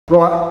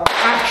Right,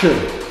 action!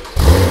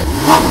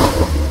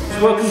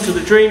 Welcome to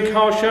the Dream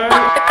Car Show.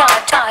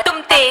 I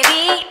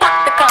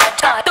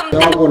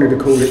wanted to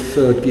call it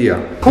third gear.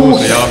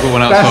 Also, yeah, I've got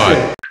one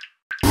outside.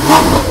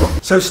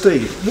 So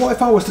Steve, what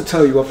if I was to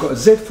tell you I've got a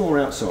Z4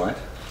 outside?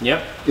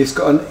 Yep. It's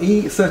got an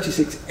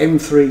E36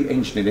 M3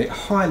 engine in it,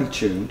 highly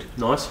tuned.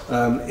 Nice.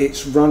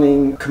 It's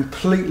running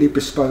completely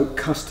bespoke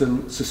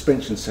custom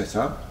suspension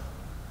setup.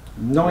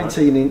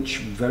 19-inch,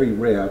 very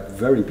rare,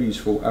 very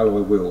beautiful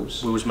alloy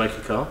wheels. Wheels make a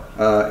car.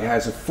 It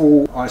has a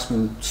full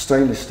Iceman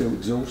stainless steel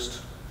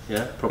exhaust.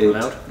 Yeah, proper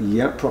loud.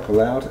 Yeah, proper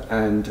loud,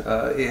 and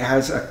it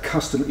has a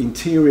custom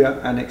interior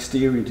and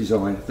exterior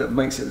design that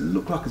makes it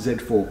look like a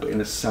Z4 but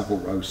in a Savile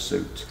Row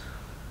suit.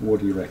 What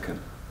do you reckon?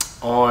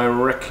 I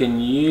reckon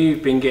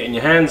you've been getting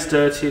your hands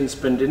dirty and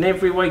spending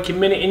every waking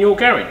minute in your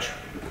garage.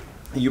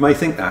 You may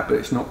think that, but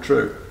it's not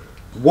true.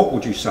 What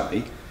would you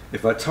say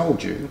if I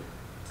told you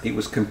it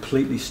was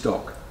completely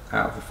stock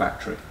out of the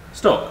factory?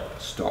 Stock?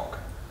 Stock.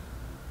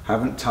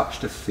 Haven't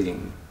touched a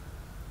thing.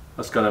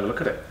 Let's go and have a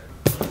look at it.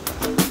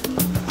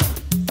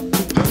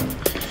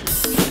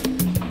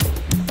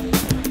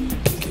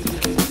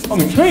 I'm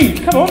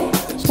intrigued, come on.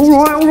 All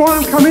right,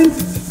 I'm coming.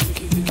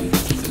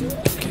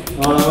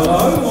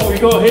 Hello, what have we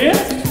got here?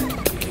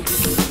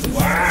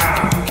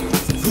 Wow!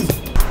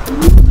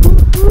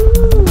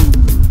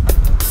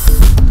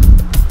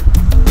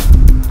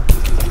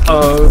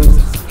 Oh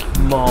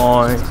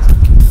my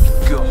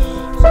God.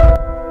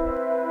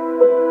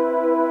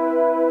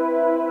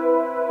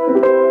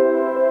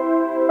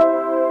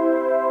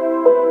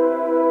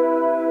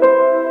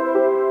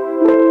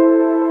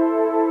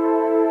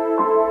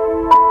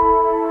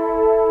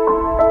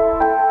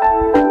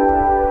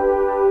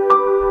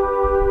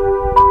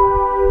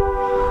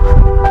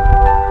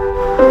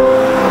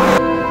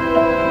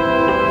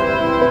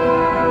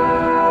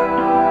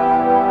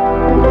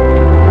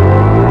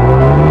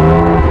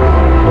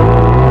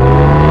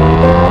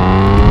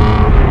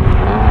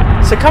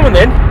 So come on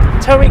then,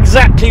 tell me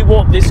exactly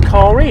what this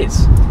car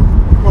is.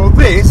 Well,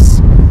 this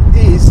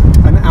is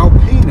an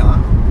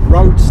Alpina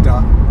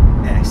Roadster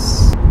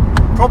S.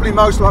 Probably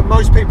like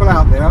most people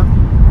out there,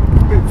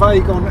 a bit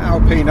vague on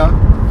Alpina.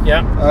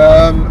 Yeah.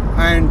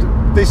 And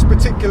this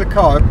particular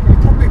car, you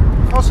probably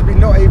possibly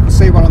not even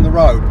see one on the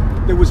road.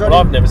 There was only,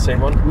 Well, I've never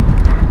seen one.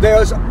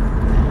 There's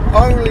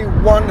only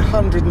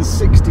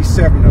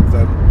 167 of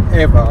them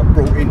ever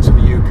brought into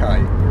the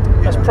UK.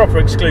 That's proper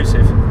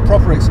exclusive.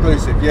 Proper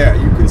exclusive, yeah.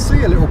 You can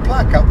see a little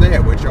plaque up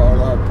there, which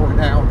I'll point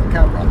out on the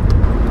camera.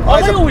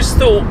 I always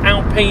thought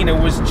Alpina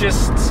was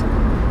just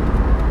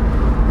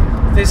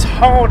this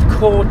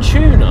hardcore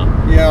tuner.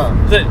 Yeah.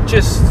 That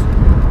just,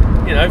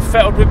 you know,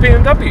 fettled with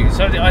BMW.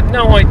 So I had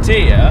no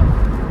idea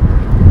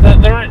that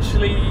they're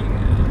actually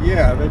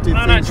they did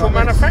an things actual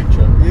like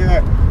manufacturer. This.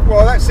 Yeah.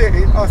 Well, that's it.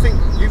 I think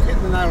you've hit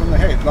the nail on the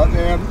head.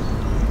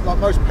 Like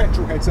most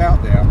petrol heads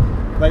out there,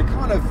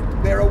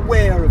 they're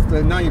aware of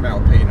the name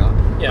Alpina.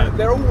 Yeah. But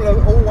they're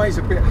always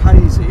a bit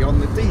hazy on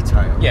the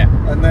detail. Yeah.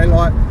 And they're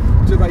like,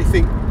 do they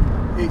think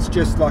it's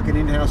just like an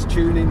in-house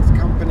tuning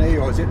company,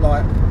 or is it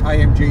like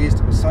AMG is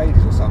to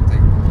Mercedes or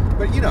something?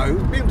 But you know,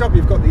 BMW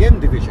have got the M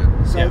division,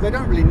 so they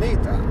don't really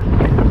need that.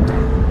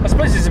 I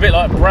suppose it's a bit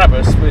like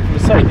Brabus with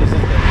Mercedes,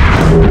 isn't it?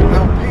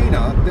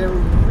 Alpina, they're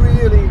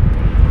really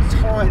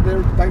tiny.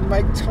 They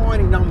make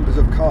tiny numbers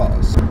of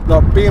cars.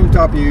 Like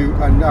BMW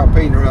and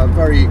Alpina are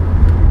very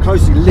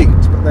closely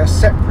linked, but they're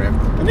separate.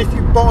 And if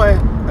you buy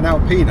an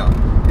Alpina,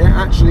 it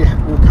actually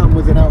will come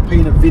with an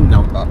Alpina VIN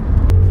number.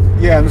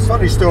 Yeah, and there's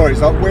funny stories.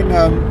 Like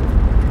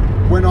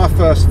when I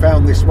first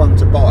found this one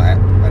to buy,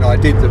 and I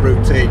did the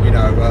routine, you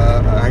know,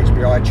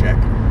 HPI check,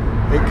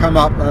 it come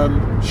up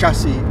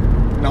chassis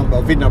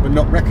number, VIN number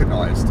not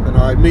recognised, and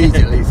I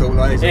immediately thought,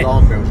 well, there's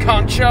alarm bells.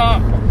 Can't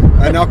chart.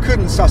 And I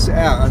couldn't suss it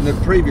out, and the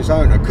previous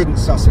owner couldn't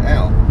suss it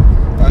out.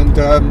 And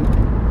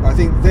I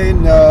think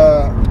then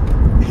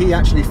he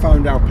actually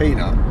phoned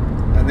Alpina,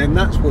 and then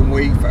that's when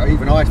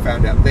even I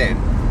found out then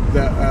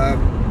that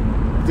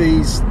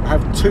these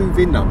have two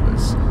VIN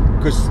numbers,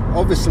 because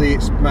obviously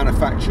it's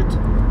manufactured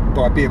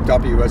by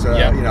BMW as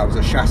a you know, as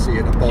a chassis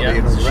and a body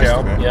and all the rest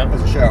of it,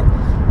 as a shell.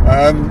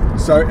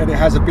 And it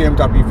has a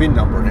BMW VIN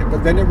number in it.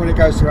 But then when it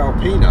goes to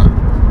Alpina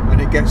and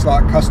it gets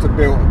like custom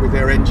built with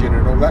their engine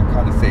and all that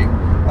kind of thing,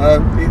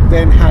 it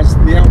then has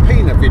the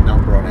Alpina VIN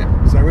number on it.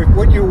 So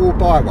when you all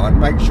buy one,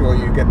 make sure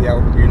you look at the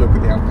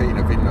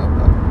Alpina VIN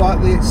number. But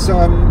it's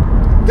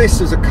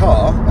this is a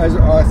car, as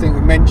I think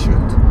we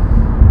mentioned,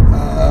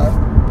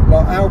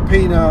 like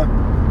Alpina.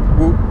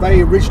 Well,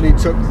 they originally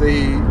took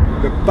the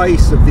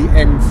base of the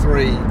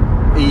M3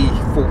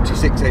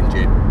 E36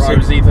 engine. Right? So it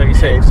was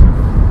E36.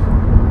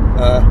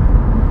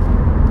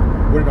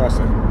 What did I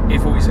say?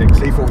 E46.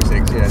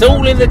 E46, yeah. It's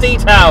all in the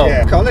detail.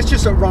 Yeah. Okay, let's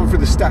just sort of run through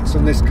the stats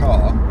on this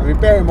car. I mean,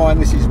 bear in mind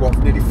this is what,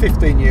 nearly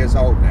 15 years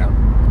old now.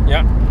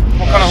 Yeah.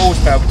 What kind of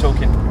horsepower are we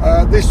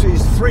talking? This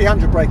is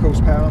 300 brake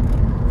horsepower.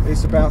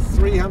 It's about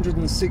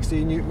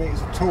 360 newton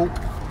meters of torque.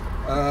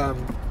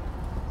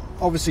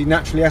 Obviously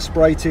naturally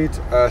aspirated,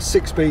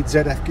 6-speed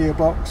ZF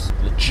gearbox.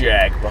 The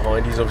Jag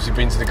behind, he's obviously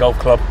been to the golf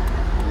club.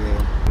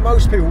 Yeah.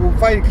 most people were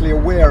vaguely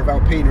aware of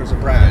Alpina as a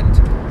brand,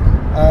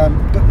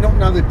 but not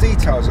know the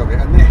details of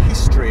it and their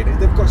history.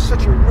 They've got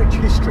such a rich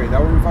history. They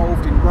were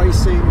involved in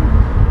racing,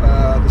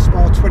 the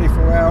Spa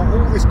 24 Hour,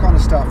 all this kind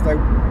of stuff. They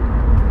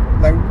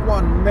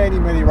won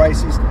many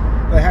races.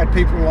 They had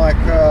people like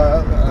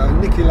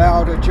Nicky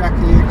Lauda, Jackie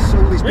Hicks,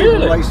 all these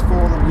people raced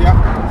for them.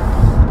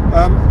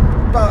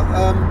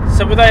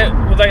 So were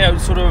they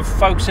sort of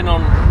focusing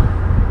on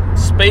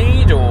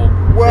speed or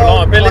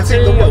reliability?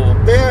 I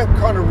think their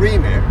kind of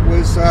remit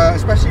was,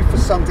 especially for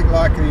something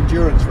like the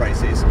endurance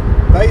races,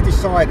 they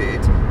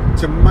decided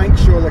to make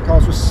sure their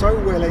cars were so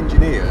well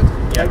engineered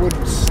they would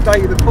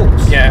stay the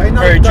course. Yeah, they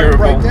know very they don't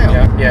durable. break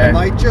down. Yeah. And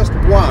they just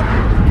won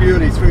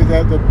purely through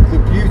the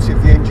beauty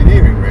of the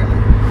engineering, really.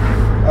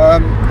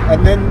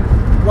 And then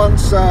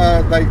once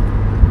they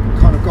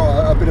kind of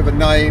got a bit of a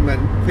name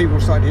and people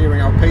started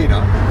hearing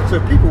Alpina, so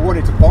people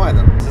wanted to buy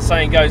them. As the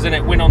saying goes, isn't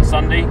it? Win on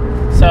Sunday,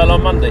 sell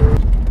on Monday.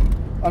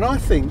 And I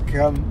think,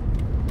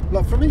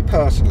 like for me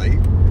personally,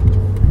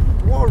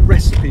 what a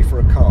recipe for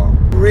a car.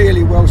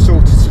 Really well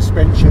sorted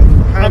suspension,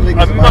 handling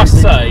I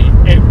must say,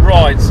 it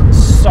rides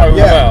so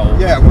well.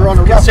 Yeah, we're on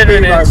a rough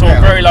considering it's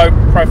on very low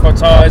profile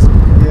tyres,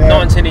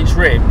 19-inch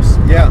rims.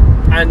 Yeah.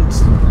 And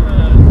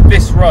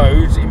this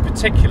road in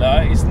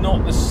particular is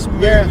not the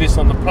smoothest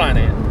on the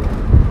planet.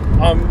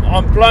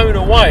 I'm blown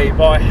away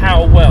by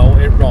how well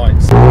it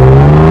rides.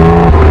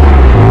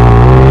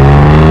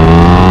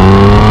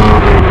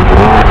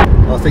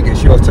 I think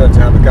it's your turn to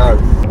have a go.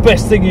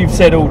 Best thing you've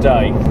said all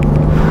day.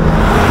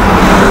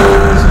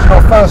 This is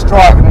your first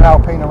drive in an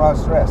Alpina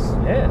Roadster S.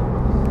 Yeah.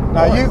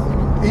 Now nice.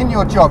 in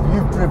your job,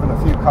 you've driven a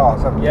few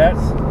cars, haven't you? Yes.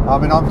 I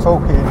mean, I'm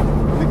talking,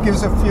 give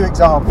us a few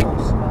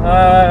examples.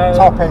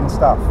 Top end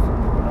stuff.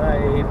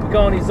 A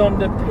Pagani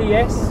Zonda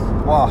PS.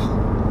 Wow.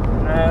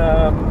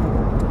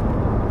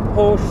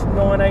 Porsche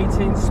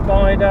 918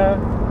 Spider,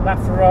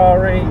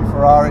 LaFerrari.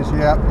 Ferraris,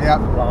 yeah.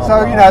 Blah, So,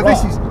 you blah, know,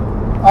 this is,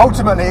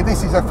 ultimately,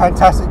 this is a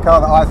fantastic car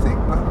that I think,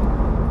 but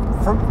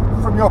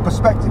from your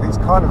perspective, it's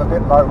kind of a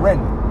bit low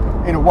rent,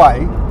 in a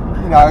way,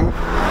 you know.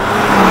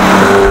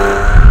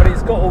 But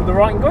it's got all the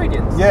right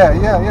ingredients. Yeah.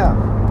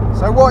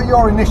 So what are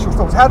your initial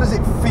thoughts? How does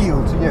it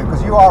feel to you?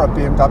 Because you are a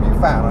BMW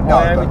fan, I know.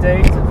 I am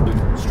indeed.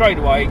 Straight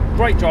away,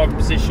 great driving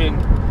position.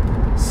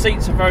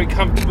 Seats are very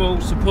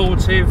comfortable,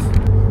 supportive.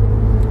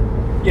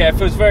 Yeah, it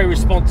feels very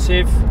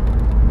responsive.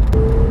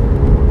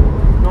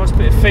 Nice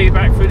bit of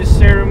feedback through the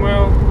steering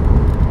wheel.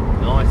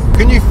 Nice.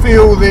 Can you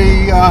feel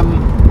the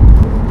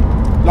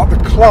like the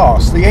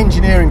class, the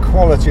engineering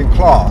quality and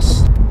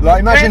class? Like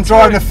imagine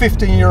driving a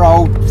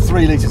 15-year-old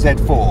 3-litre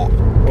Z4.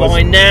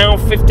 By now,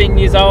 15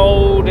 years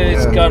old, and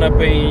it's gonna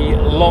be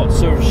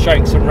lots of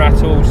shakes and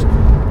rattles.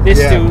 This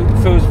still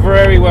feels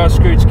very well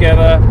screwed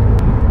together.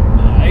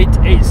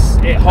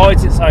 It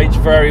hides its age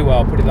very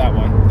well, put it that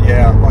way.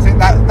 Yeah, I think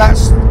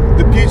that's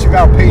the beauty of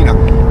Alpina.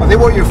 I think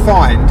what you'll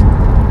find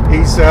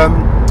is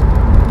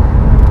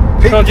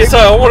Can't you say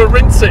I want to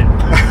rinse it?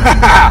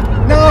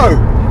 No,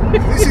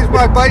 this is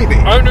my baby.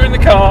 Owner in the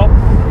car.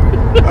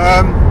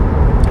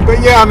 But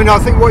yeah, I mean, I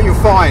think what you'll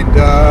find,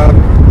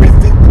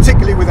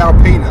 particularly with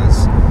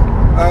Alpinas,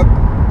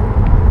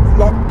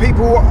 like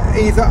people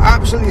either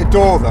absolutely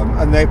adore them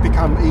and they've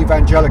become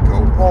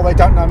evangelical, or they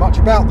don't know much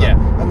about them.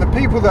 Yeah. And the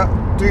people that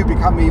do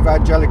become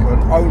evangelical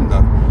and own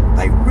them,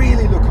 they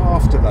really look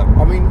after them.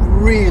 I mean,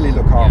 really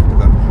look after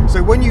them.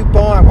 So when you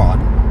buy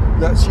one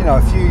that's, you know,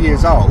 a few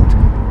years old,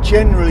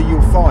 generally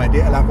you'll find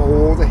it'll have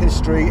all the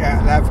history,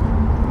 it'll have,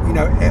 you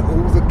know,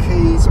 all the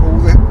keys, all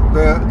the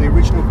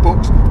original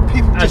books.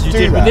 People As just you do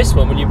did that. with this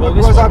one when you bought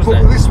this Whereas one.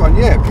 I bought this one,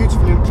 yeah,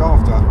 beautifully looked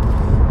after.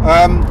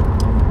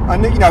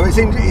 And you know, it's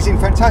in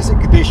fantastic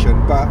condition.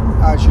 But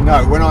as you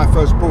know, when I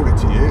first brought it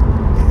to you,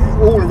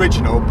 all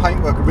original,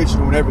 paintwork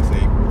original and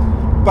everything.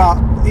 But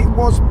it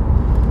was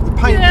the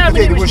paintwork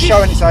it was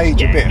showing its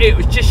age a bit. It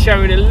was just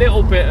showing a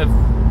little bit of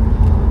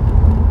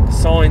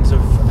signs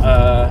of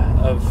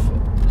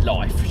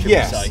life, should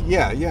we say?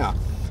 Yeah.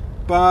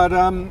 But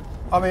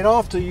I mean,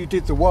 after you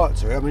did the work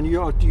to it, I mean,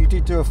 you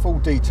did do a full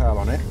detail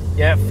on it.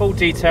 Yeah, full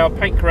detail,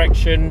 paint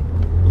correction.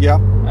 Yeah.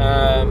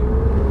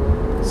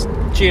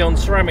 Geon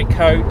ceramic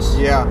coats.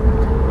 Yeah.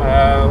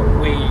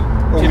 We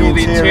did all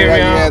the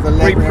interior, the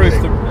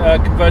re-proofed the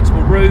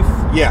convertible roof.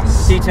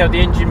 Yes. Detailed the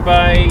engine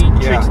bay,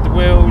 treated the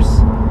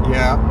wheels.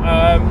 Yeah.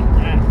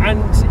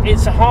 And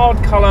it's a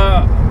hard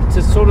colour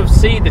to sort of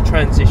see the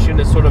transition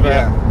as sort of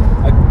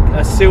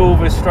a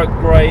silver stroke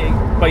grey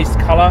based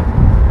colour.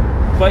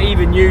 But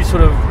even you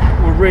sort of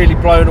were really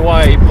blown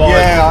away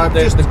by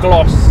the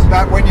gloss.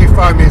 That when you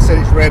phoned me and said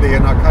it's ready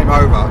and I came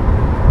over,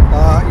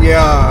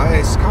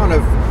 it's kind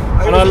of...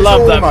 And I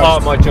love that part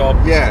of my job.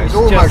 Yeah, it's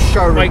almost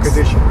showroom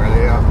condition,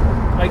 really,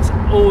 Makes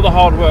all the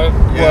hard work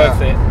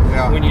worth it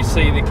when you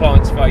see the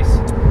client's face.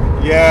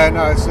 Yeah,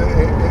 no, it's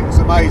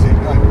amazing.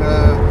 And,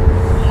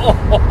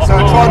 so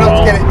try not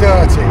to get it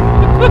dirty.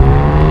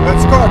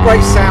 It's got a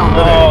great sound,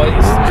 doesn't it?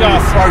 It's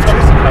just throaty.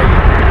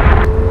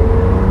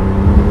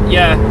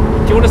 Yeah.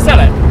 Do you want to sell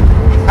it?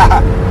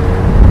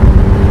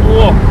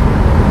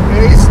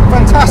 It's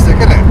fantastic,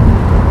 isn't it?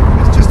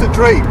 It's just just a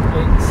dream.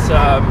 It's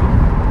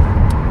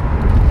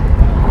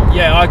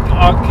yeah,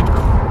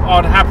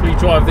 I'd happily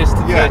drive this to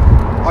I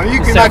mean, you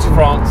the can south imagine of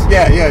France.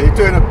 Yeah, you're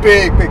doing a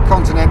big Yeah.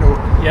 continental.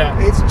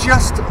 It's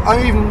just, I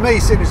mean, even me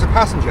sitting as a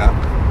passenger,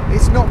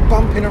 it's not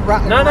bumping and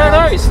rattling around.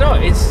 No, it's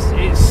not. It's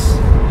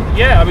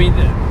yeah. I mean,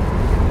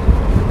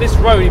 this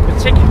road in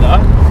particular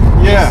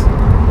is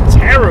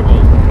terrible.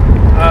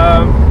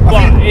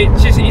 But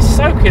it's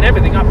soaking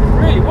everything up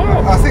really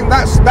well. I think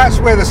that's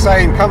where the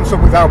saying comes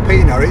from with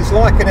Alpina. It's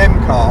like an M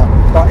car,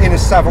 but in a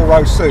Savile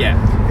Row suit. Yeah.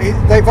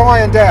 They've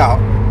ironed out.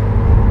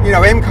 You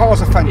know, M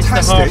cars are fantastic,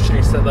 it's the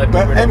harshness that they've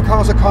but M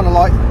cars are kind of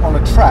like on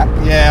a track.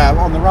 Yeah,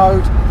 on the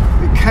road,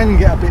 it can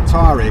get a bit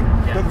tiring.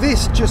 Yeah. But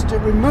this it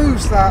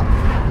removes that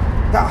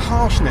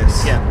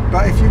harshness. Yeah.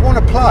 But if you want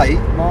to play,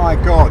 my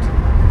God.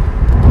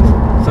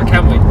 So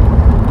can we?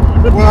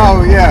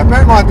 Well, yeah.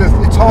 Bear in mind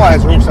the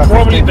tyres are also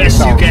Probably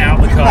best you get out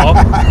of the car.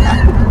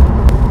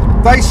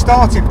 They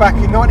started back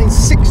in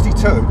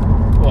 1962.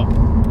 What?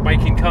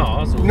 Making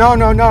cars? Or?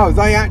 No.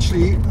 They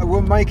actually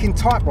were making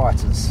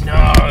typewriters.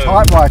 No.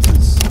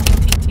 Typewriters.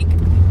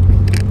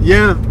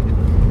 Yeah.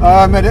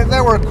 And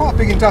they were quite a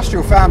big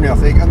industrial family, I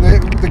think. And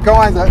the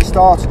guy that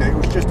started it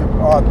was just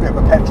a bit of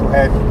a petrol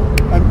head.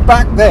 And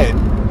back then,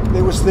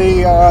 there was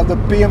the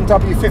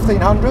BMW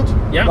 1500,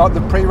 like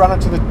the pre-runner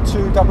to the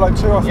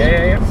 2002, I think.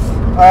 Yeah.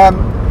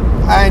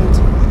 And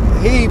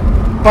he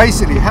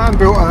basically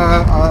hand-built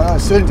a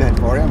cylinder head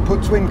for it and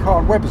put twin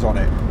card Webbers on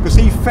it because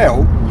he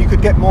felt you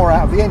could get more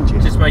out of the engine.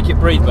 Just make it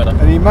breathe better.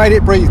 And he made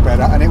it breathe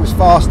better, and it was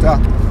faster.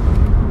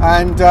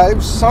 And it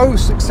was so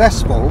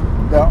successful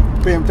that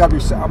BMW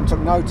set up and took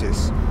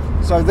notice.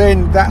 So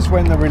then that's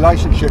when the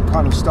relationship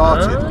kind of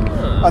started.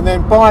 And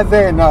then by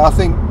then, I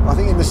think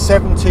in the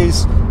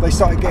 70s, they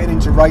started getting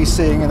into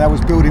racing and they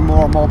was building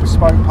more and more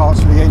bespoke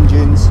parts for the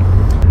engines.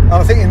 And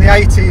I think in the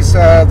 80s,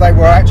 they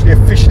were actually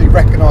officially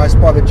recognised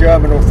by the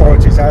German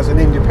authorities as an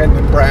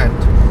independent brand.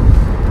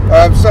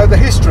 So the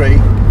history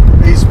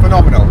is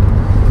phenomenal.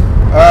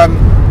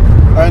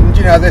 And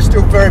you know, they're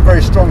still very,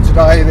 very strong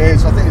today. I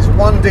think there's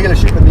one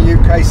dealership in the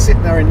UK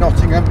sitting there in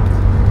Nottingham,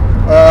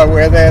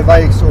 where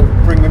they sort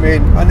of bring them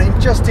in,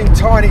 and just in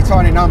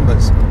tiny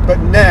numbers. But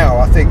now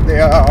I think they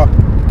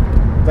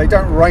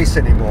don't race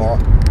anymore,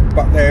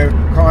 but they're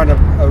kind of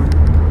a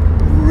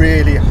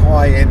really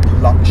high-end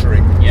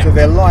luxury. Yeah. So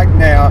they're like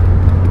now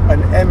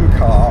an M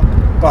car,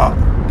 but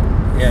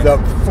the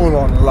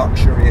full-on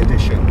luxury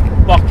edition.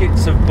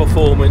 Buckets of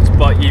performance,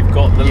 but you've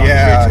got the luxury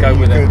to go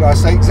with it. I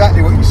say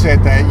exactly what you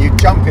said there. You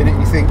jump in it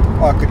and you think,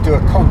 I could do a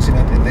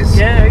continent in this.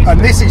 Yeah, and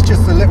this is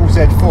just the little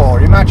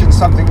Z4. Imagine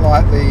something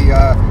like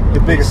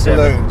the bigger B7,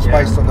 saloons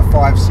based on the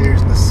 5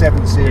 Series and the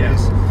 7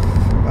 Series.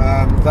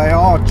 They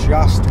are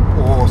just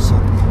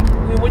awesome.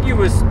 When you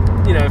was,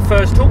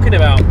 first talking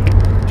about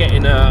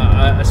getting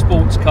a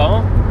sports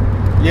car,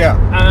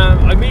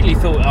 I immediately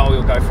thought,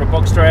 you'll go for a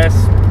Boxster S,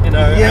 And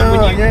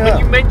when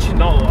you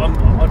mentioned,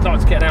 I'd like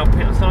to get an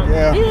Alpina, I was like,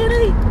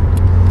 really?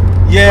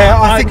 Yeah,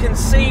 I can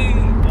see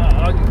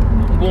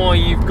why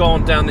you've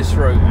gone down this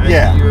route. And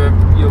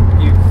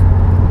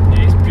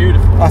it's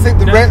beautiful. I think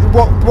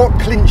what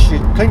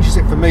clinches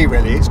it for me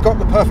really, it's got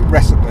the perfect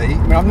recipe. I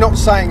mean, I'm not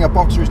saying a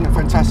Boxster isn't a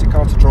fantastic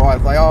car to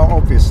drive, they are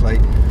obviously,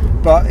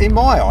 but in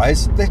my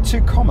eyes, they're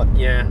too common.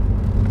 Yeah.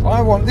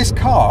 I want this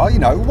car,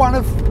 one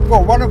of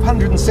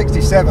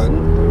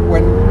 167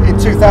 when in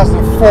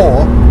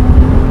 2004.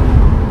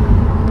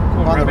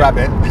 On the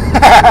rabbit.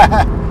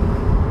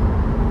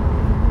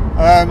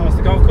 That's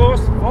the golf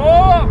course.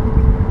 Oh!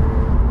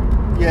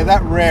 Yeah,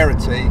 that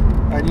rarity,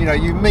 and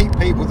you meet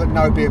people that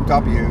know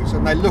BMWs,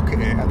 and they look at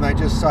it and they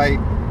just say,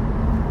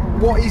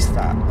 "What is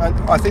that?" And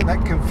I think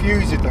that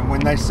confuses them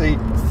when they see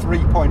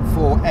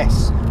 3.4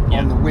 S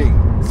on the wing.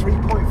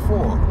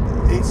 3.4.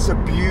 It's a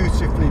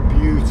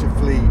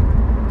beautifully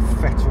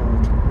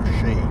fettled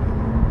machine.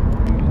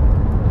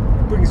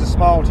 Brings a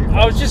smile to you.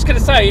 I was just going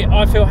to say,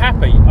 I feel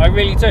happy. I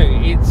really do.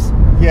 It's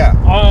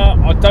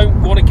I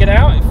don't want to get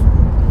out.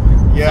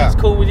 If that's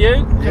cool with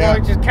you, can I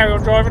just carry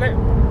on driving it?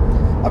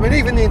 I mean,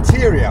 even the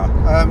interior,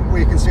 where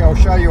you can see, I'll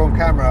show you on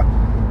camera.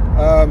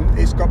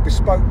 It's got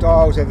bespoke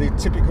dials. They're the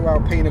typical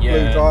Alpina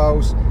blue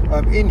dials.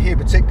 In here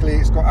particularly,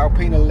 it's got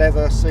Alpina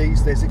leather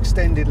seats. There's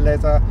extended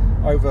leather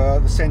over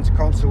the centre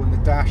console and the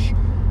dash.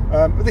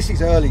 But this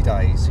is early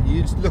days.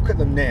 You just look at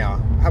them now.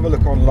 Have a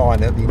look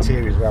online at the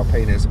interiors of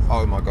Alpinas.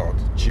 Oh my God,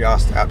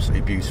 just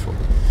absolutely beautiful.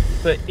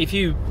 But if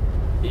you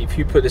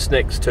put this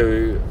next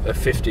to a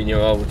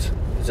 15-year-old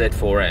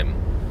Z4M,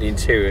 the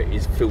interior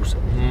feels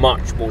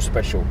much more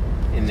special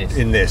in this.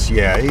 In this,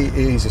 yeah, it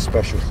is a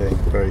special thing,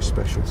 very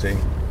special thing.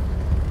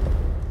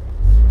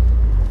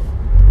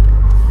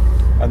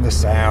 And the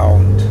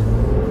sound.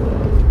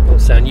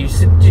 What sound?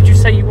 Did you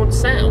say you want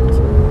sound? A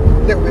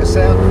little bit of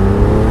sound.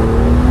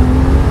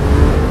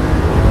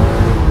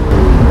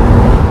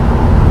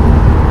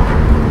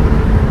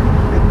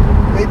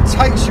 It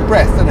takes your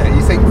breath, doesn't it?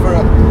 You think for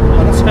an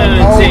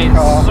old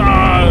car. So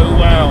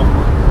well.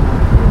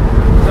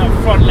 That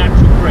front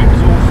lateral brake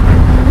is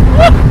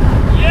awesome.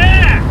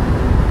 Yeah!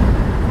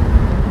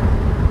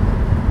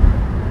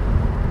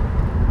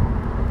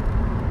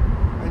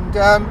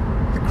 And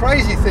the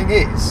crazy thing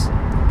is,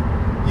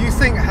 you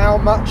think how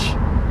much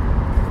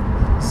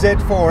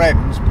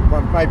Z4Ms,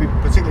 well, maybe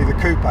particularly the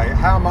coupe,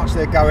 how much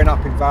they're going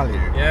up in value.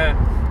 Yeah.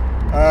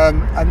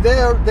 And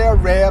they're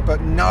rare,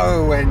 but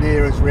nowhere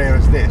near as rare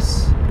as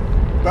this.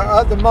 But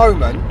at the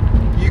moment,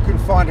 you can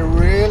find a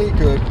really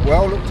good,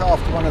 well looked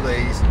after one of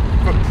these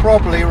for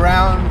probably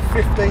around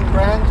 15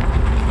 grand.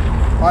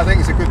 I think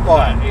it's a good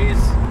buy. That is.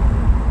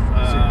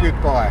 It's a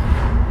good buy.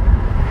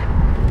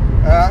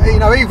 You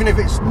know, even if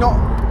it's not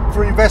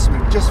for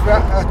investment, just for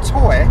a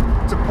toy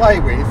to play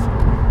with,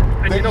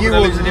 And that you're not you going to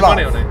will lose any love.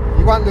 money on it.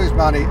 You won't lose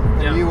money,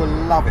 and you will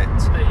love it.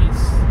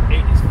 It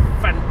is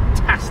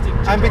fantastic.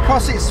 And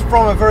because it's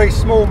from a very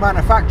small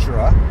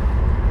manufacturer,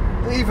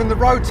 even the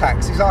road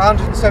tax is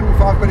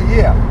 175 quid a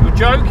year. You're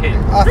joking?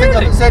 I think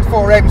Really? the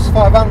Z4M's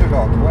 500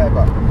 odd,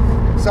 whatever.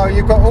 So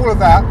you've got all of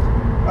that.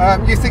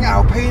 You think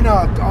Alpina,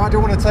 I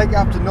don't want to take it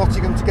up to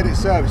Nottingham to get it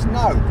serviced.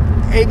 No,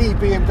 any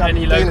BMW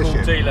Any local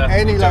dealership, dealer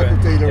any will do local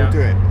it. dealer Yeah. will do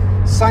it.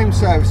 Same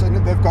service, and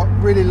they've got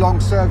really long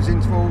service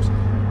intervals.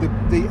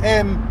 The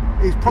M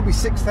is probably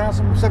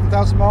 6,000,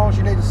 7,000 miles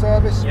you need a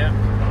service. Yeah.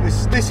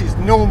 This is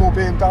normal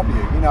BMW,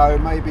 you know,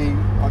 maybe,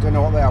 I don't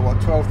know what they are, what,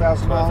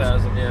 12,000 miles?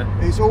 12,000, yeah.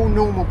 It's all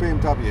normal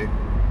BMW.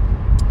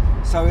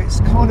 So it's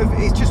kind of,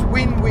 it's just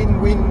win, win,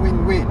 win,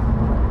 win, win.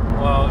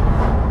 Well,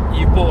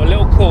 you've bought a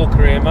little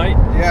corker here, mate.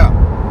 Yeah.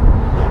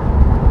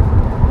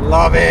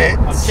 Love it.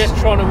 I'm just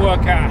trying to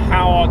work out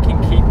how I can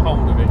keep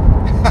hold of it.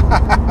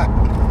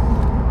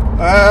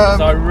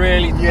 'Cause I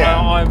really,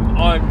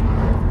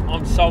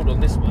 I'm sold on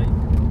this, mate.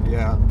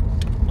 Yeah.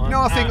 I'm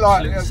I think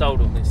absolutely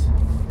sold on this.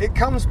 it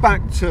comes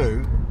back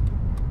to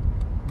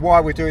why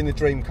we're doing the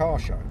Dream Car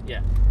Show.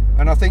 Yeah.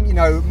 And I think, you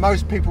know,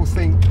 most people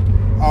think,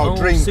 oh,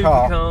 Dream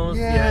Car. Supercars.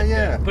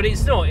 Yeah. But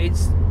it's not.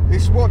 It's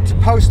what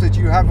poster do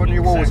you have on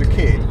your wall as a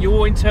kid?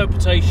 Your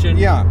interpretation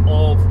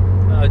of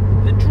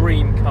the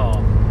dream car.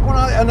 Well,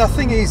 and the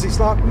thing is, it's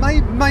like,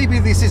 maybe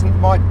this isn't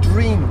my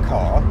dream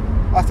car.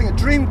 I think a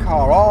dream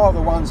car are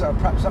the ones that are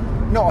perhaps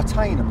not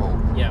attainable.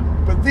 Yeah.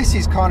 But this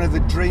is kind of the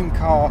dream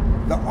car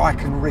that I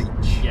can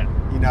reach. Yeah.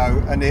 You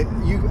know, and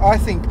I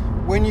think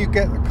when you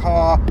get the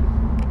car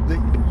that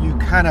you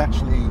can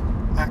actually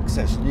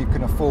access and you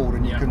can afford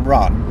and you can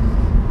run,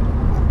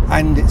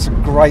 and it's a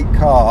great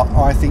car,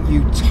 I think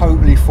you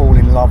totally fall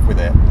in love with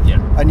it. Yeah.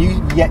 And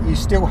yet you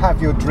still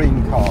have your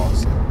dream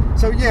cars.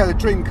 So yeah, the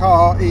dream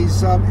car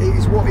is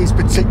what is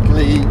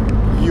particularly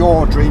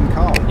your dream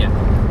car. Yeah.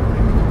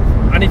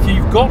 And if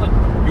you've got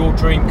your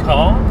dream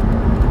car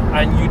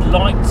and you'd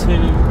like to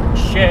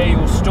share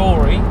your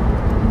story,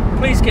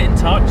 please get in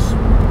touch.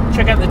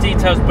 Check out the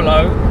details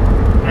below,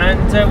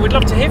 and we'd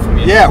love to hear from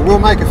you. Yeah, we'll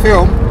make a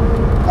film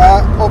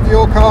of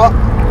your car,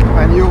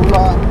 and you'll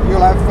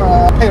have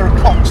a pair of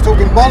cocks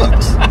talking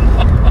bollocks.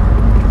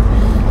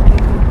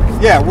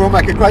 Yeah, we'll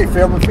make a great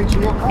film and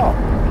feature your car.